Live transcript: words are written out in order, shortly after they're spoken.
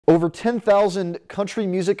Over 10,000 country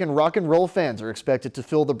music and rock and roll fans are expected to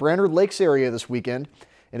fill the Brainerd Lakes area this weekend.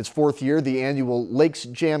 In its fourth year, the annual Lakes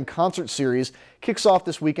Jam concert series kicks off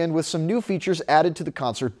this weekend with some new features added to the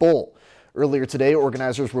concert bowl. Earlier today,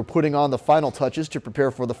 organizers were putting on the final touches to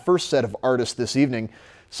prepare for the first set of artists this evening.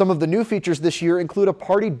 Some of the new features this year include a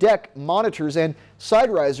party deck, monitors, and side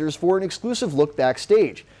risers for an exclusive look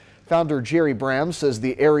backstage. Founder Jerry Bram says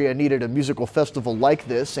the area needed a musical festival like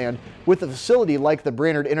this, and with a facility like the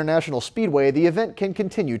Brainerd International Speedway, the event can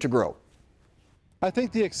continue to grow. I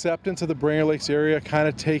think the acceptance of the Brainerd Lakes area kind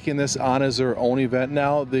of taking this on as their own event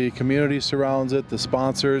now. The community surrounds it, the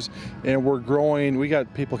sponsors, and we're growing. We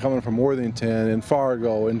got people coming from Worthington and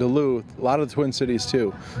Fargo and Duluth, a lot of the Twin Cities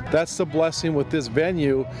too. That's the blessing with this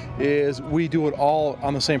venue, is we do it all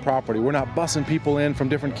on the same property. We're not bussing people in from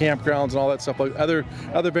different campgrounds and all that stuff like other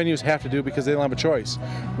venues have to do because they don't have a choice.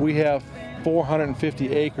 We have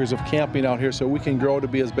 450 acres of camping out here, so we can grow to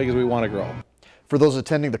be as big as we want to grow. For those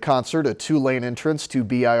attending the concert, a two-lane entrance to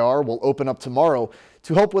BIR will open up tomorrow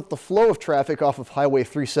to help with the flow of traffic off of Highway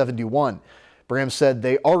 371. Bram said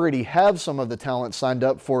they already have some of the talent signed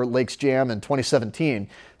up for Lakes Jam in 2017.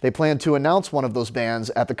 They plan to announce one of those bands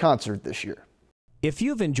at the concert this year. If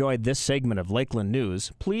you've enjoyed this segment of Lakeland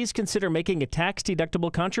News, please consider making a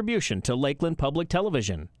tax-deductible contribution to Lakeland Public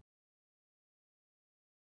Television.